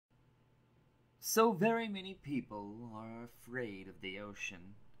So very many people are afraid of the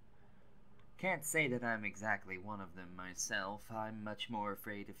ocean. Can't say that I'm exactly one of them myself. I'm much more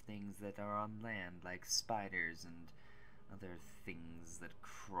afraid of things that are on land, like spiders and other things that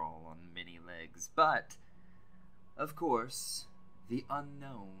crawl on many legs. But, of course, the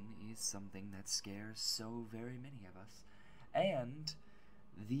unknown is something that scares so very many of us. And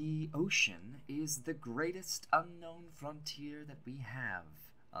the ocean is the greatest unknown frontier that we have,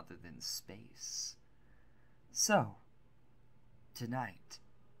 other than space. So, tonight,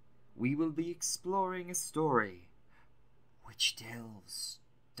 we will be exploring a story which delves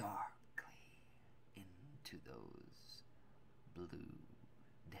darkly into those blue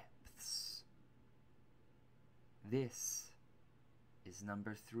depths. This is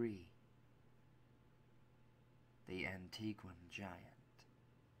number 3, the Antiguan Giant.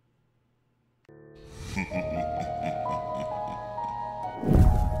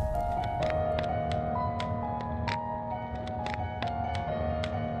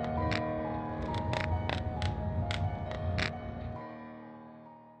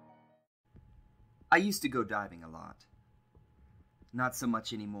 I used to go diving a lot. Not so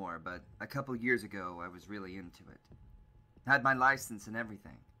much anymore, but a couple years ago I was really into it. Had my license and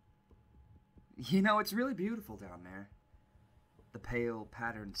everything. You know, it's really beautiful down there. The pale,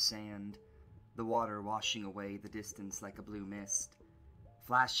 patterned sand, the water washing away the distance like a blue mist,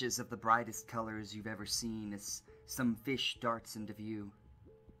 flashes of the brightest colors you've ever seen as some fish darts into view.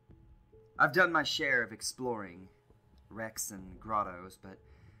 I've done my share of exploring, wrecks and grottos, but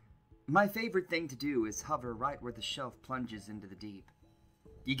my favorite thing to do is hover right where the shelf plunges into the deep.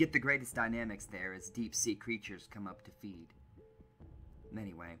 You get the greatest dynamics there as deep-sea creatures come up to feed.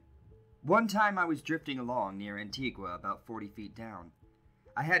 Anyway, one time I was drifting along near Antigua about 40 feet down.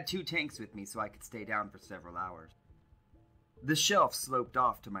 I had 2 tanks with me so I could stay down for several hours. The shelf sloped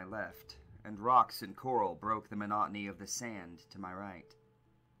off to my left, and rocks and coral broke the monotony of the sand to my right.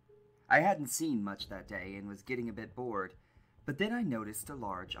 I hadn't seen much that day and was getting a bit bored, but then I noticed a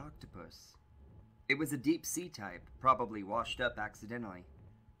large octopus. It was a deep-sea type, probably washed up accidentally.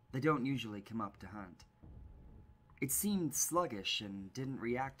 They don't usually come up to hunt. It seemed sluggish and didn't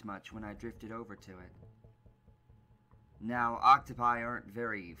react much when I drifted over to it. Now, octopi aren't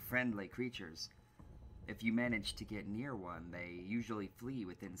very friendly creatures. If you manage to get near one, they usually flee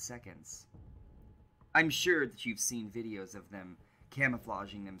within seconds. I'm sure that you've seen videos of them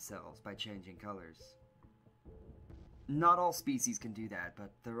camouflaging themselves by changing colors. Not all species can do that,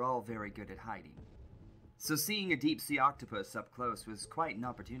 but they're all very good at hiding. So seeing a deep-sea octopus up close was quite an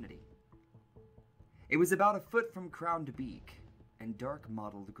opportunity. It was about 1 foot from crown to beak, and dark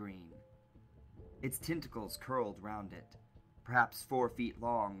mottled green. Its tentacles curled round it, perhaps 4 feet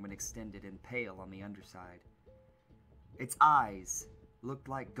long when extended and pale on the underside. Its eyes looked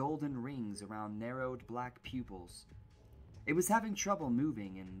like golden rings around narrowed black pupils. It was having trouble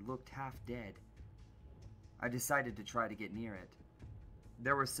moving and looked half dead. I decided to try to get near it.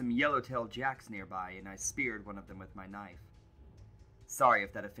 There were some yellowtail jacks nearby, and I speared one of them with my knife. Sorry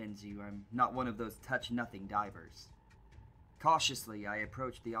if that offends you, I'm not one of those touch-nothing divers. Cautiously, I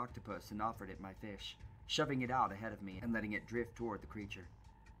approached the octopus and offered it my fish, shoving it out ahead of me and letting it drift toward the creature.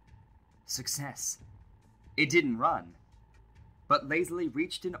 Success! It didn't run, but lazily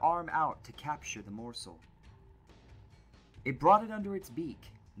reached an arm out to capture the morsel. It brought it under its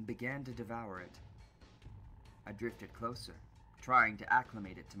beak and began to devour it. I drifted closer, trying to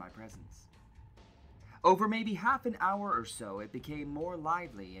acclimate it to my presence. Over maybe half an hour or so, it became more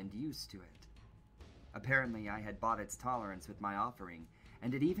lively and used to it. Apparently, I had bought its tolerance with my offering,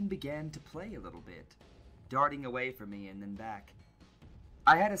 and it even began to play a little bit, darting away from me and then back.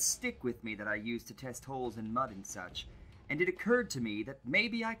 I had a stick with me that I used to test holes in mud and such, and it occurred to me that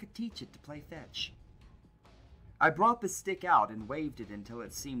maybe I could teach it to play fetch. I brought the stick out and waved it until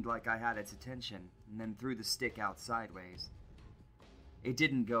it seemed like I had its attention, and then threw the stick out sideways. It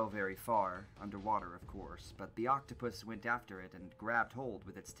didn't go very far, underwater of course, but the octopus went after it and grabbed hold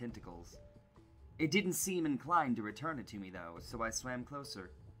with its tentacles. It didn't seem inclined to return it to me though, so I swam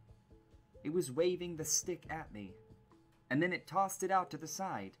closer. It was waving the stick at me, and then it tossed it out to the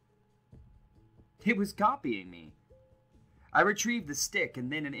side. It was copying me. I retrieved the stick,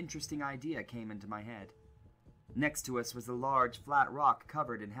 and then an interesting idea came into my head. Next to us was a large, flat rock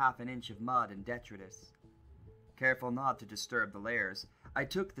covered in half an inch of mud and detritus. Careful not to disturb the layers, I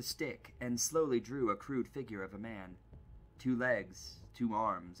took the stick and slowly drew a crude figure of a man. 2 legs, 2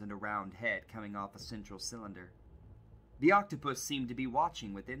 arms, and a round head coming off a central cylinder. The octopus seemed to be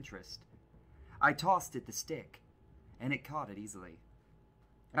watching with interest. I tossed it the stick, and it caught it easily.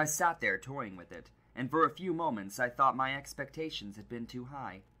 I sat there toying with it, and for a few moments I thought my expectations had been too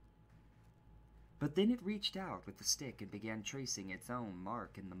high. But then it reached out with the stick and began tracing its own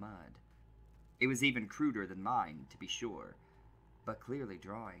mark in the mud. It was even cruder than mine, to be sure, but clearly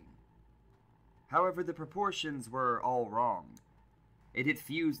drawing. However, the proportions were all wrong. It had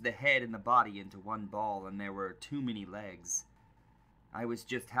fused the head and the body into one ball, and there were too many legs. I was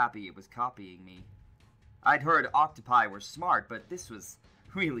just happy it was copying me. I'd heard octopi were smart, but this was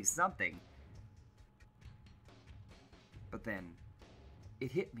really something. But then,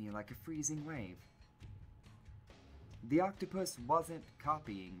 it hit me like a freezing wave. The octopus wasn't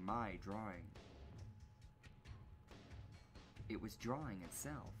copying my drawing. It was drawing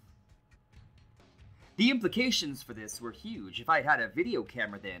itself. The implications for this were huge. If I had a video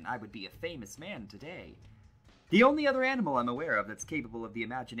camera then, I would be a famous man today. The only other animal I'm aware of that's capable of the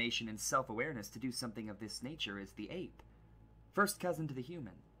imagination and self-awareness to do something of this nature is the ape, first cousin to the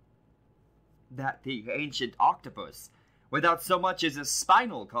human. That the ancient octopus, without so much as a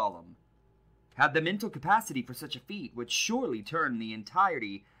spinal column, had the mental capacity for such a feat would surely turn the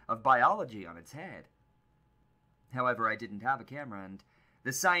entirety of biology on its head. However, I didn't have a camera, and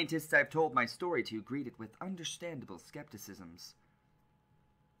the scientists I've told my story to greet it with understandable skepticisms.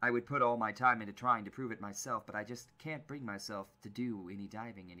 I would put all my time into trying to prove it myself, but I just can't bring myself to do any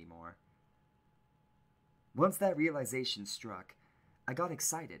diving anymore. Once that realization struck, I got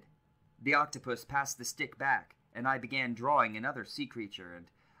excited. The octopus passed the stick back, and I began drawing another sea creature and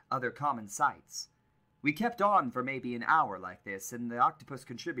other common sights. We kept on for maybe an hour like this, and the octopus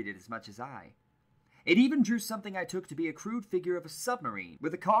contributed as much as I. It even drew something I took to be a crude figure of a submarine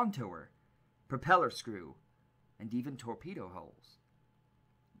with a contour, propeller screw, and even torpedo holes.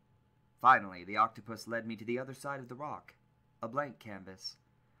 Finally, the octopus led me to the other side of the rock, a blank canvas.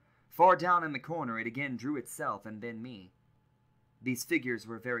 Far down in the corner, it again drew itself and then me. These figures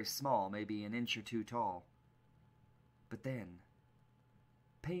were very small, maybe an inch or two tall. But then,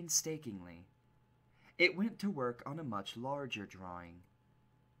 painstakingly, it went to work on a much larger drawing.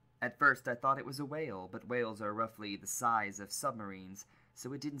 At first I thought it was a whale, but whales are roughly the size of submarines,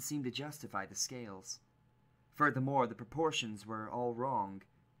 so it didn't seem to justify the scales. Furthermore, the proportions were all wrong.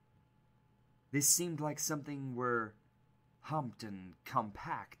 This seemed like something were humped and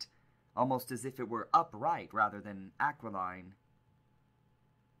compact, almost as if it were upright rather than aquiline.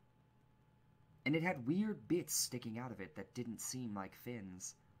 And it had weird bits sticking out of it that didn't seem like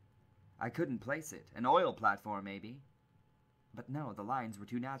fins. I couldn't place it. An oil platform, maybe. But no, the lines were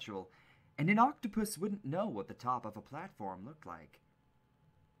too natural, and an octopus wouldn't know what the top of a platform looked like.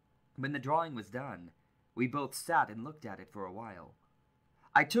 When the drawing was done, we both sat and looked at it for a while.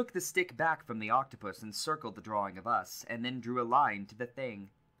 I took the stick back from the octopus and circled the drawing of us, and then drew a line to the thing.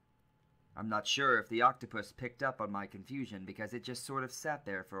 I'm not sure if the octopus picked up on my confusion, because it just sort of sat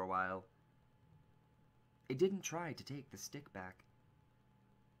there for a while. It didn't try to take the stick back.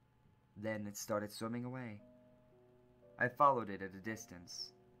 Then it started swimming away. I followed it at a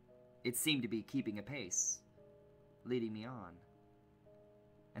distance. It seemed to be keeping a pace, leading me on.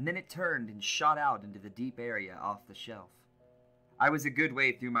 And then it turned and shot out into the deep area off the shelf. I was a good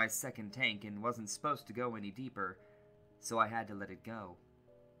way through my second tank and wasn't supposed to go any deeper, so I had to let it go.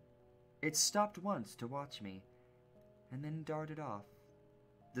 It stopped once to watch me, and then darted off,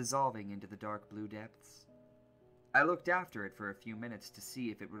 dissolving into the dark blue depths. I looked after it for a few minutes to see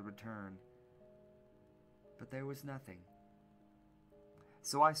if it would return, but there was nothing.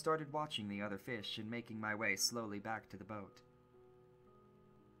 So I started watching the other fish and making my way slowly back to the boat.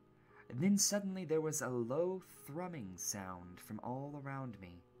 And then suddenly there was a low thrumming sound from all around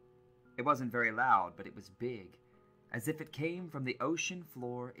me. It wasn't very loud, but it was big, as if it came from the ocean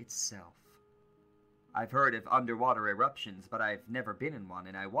floor itself. I've heard of underwater eruptions, but I've never been in one,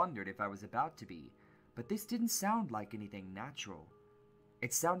 and I wondered if I was about to be. But this didn't sound like anything natural.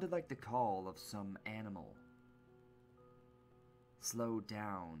 It sounded like the call of some animal. Slowed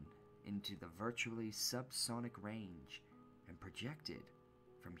down into the virtually subsonic range and projected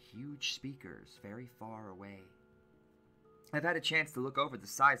from huge speakers very far away. I've had a chance to look over the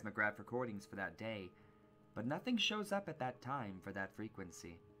seismograph recordings for that day, but nothing shows up at that time for that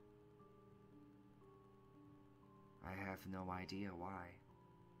frequency. I have no idea why.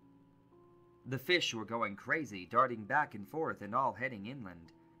 The fish were going crazy, darting back and forth and all heading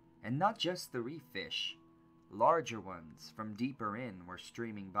inland. And not just the reef fish. Larger ones from deeper in were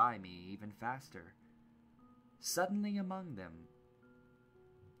streaming by me even faster. Suddenly among them,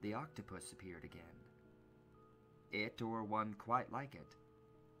 the octopus appeared again. It, or one quite like it.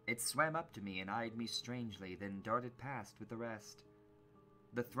 It swam up to me and eyed me strangely, then darted past with the rest.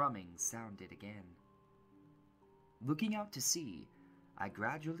 The thrumming sounded again. Looking out to sea, I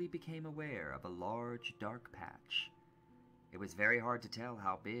gradually became aware of a large, dark patch. It was very hard to tell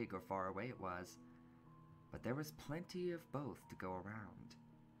how big or far away it was, but there was plenty of both to go around.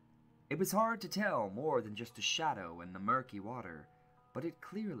 It was hard to tell more than just a shadow in the murky water, but it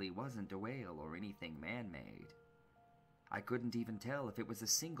clearly wasn't a whale or anything man-made. I couldn't even tell if it was a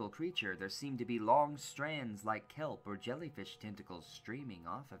single creature. There seemed to be long strands like kelp or jellyfish tentacles streaming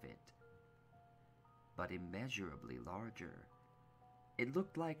off of it, but immeasurably larger. It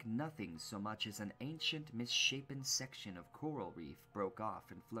looked like nothing so much as an ancient, misshapen section of coral reef broke off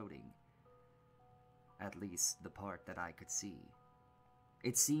and floating. At least the part that I could see.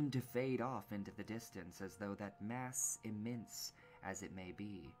 It seemed to fade off into the distance as though that mass, immense as it may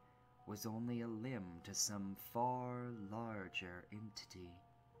be, was only a limb to some far larger entity.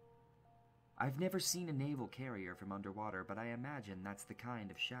 I've never seen a naval carrier from underwater, but I imagine that's the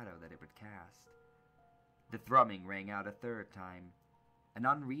kind of shadow that it would cast. The thrumming rang out a third time. An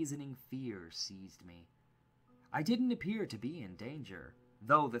unreasoning fear seized me. I didn't appear to be in danger.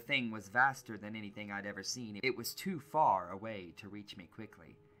 Though the thing was vaster than anything I'd ever seen, it was too far away to reach me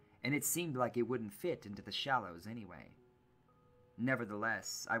quickly, and it seemed like it wouldn't fit into the shallows anyway.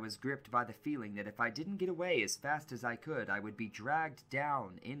 Nevertheless, I was gripped by the feeling that if I didn't get away as fast as I could, I would be dragged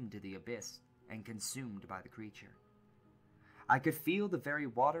down into the abyss and consumed by the creature. I could feel the very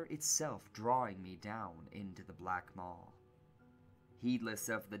water itself drawing me down into the black maw. Heedless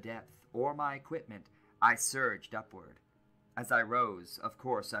of the depth or my equipment, I surged upward. As I rose, of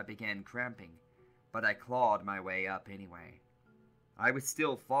course, I began cramping, but I clawed my way up anyway. I was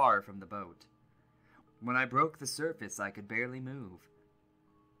still far from the boat. When I broke the surface, I could barely move.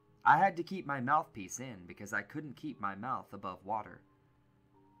 I had to keep my mouthpiece in because I couldn't keep my mouth above water.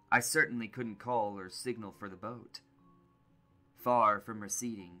 I certainly couldn't call or signal for the boat. Far from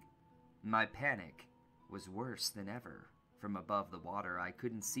receding, my panic was worse than ever. From above the water, I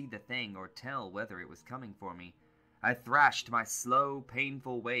couldn't see the thing or tell whether it was coming for me. I thrashed my slow,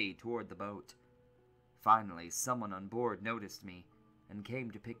 painful way toward the boat. Finally, someone on board noticed me and came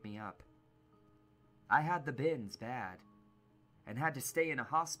to pick me up. I had the bends bad, and had to stay in a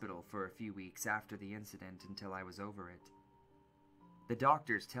hospital for a few weeks after the incident until I was over it. The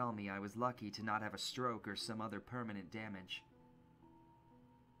doctors tell me I was lucky to not have a stroke or some other permanent damage.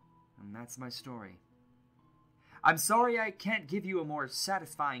 And that's my story. I'm sorry I can't give you a more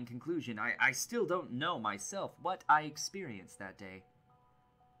satisfying conclusion. I still don't know myself what I experienced that day.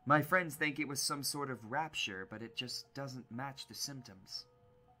 My friends think it was some sort of rapture, but it just doesn't match the symptoms.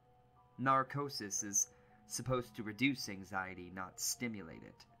 Narcosis is supposed to reduce anxiety, not stimulate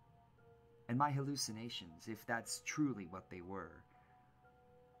it. And my hallucinations, if that's truly what they were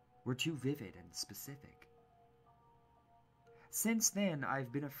too vivid and specific. Since then,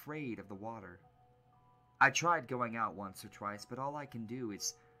 I've been afraid of the water. I tried going out once or twice, but all I can do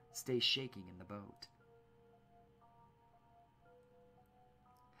is stay shaking in the boat.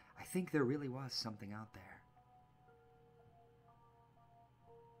 I think there really was something out there.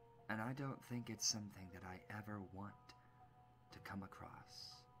 And I don't think it's something that I ever want to come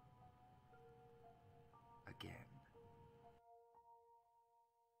across.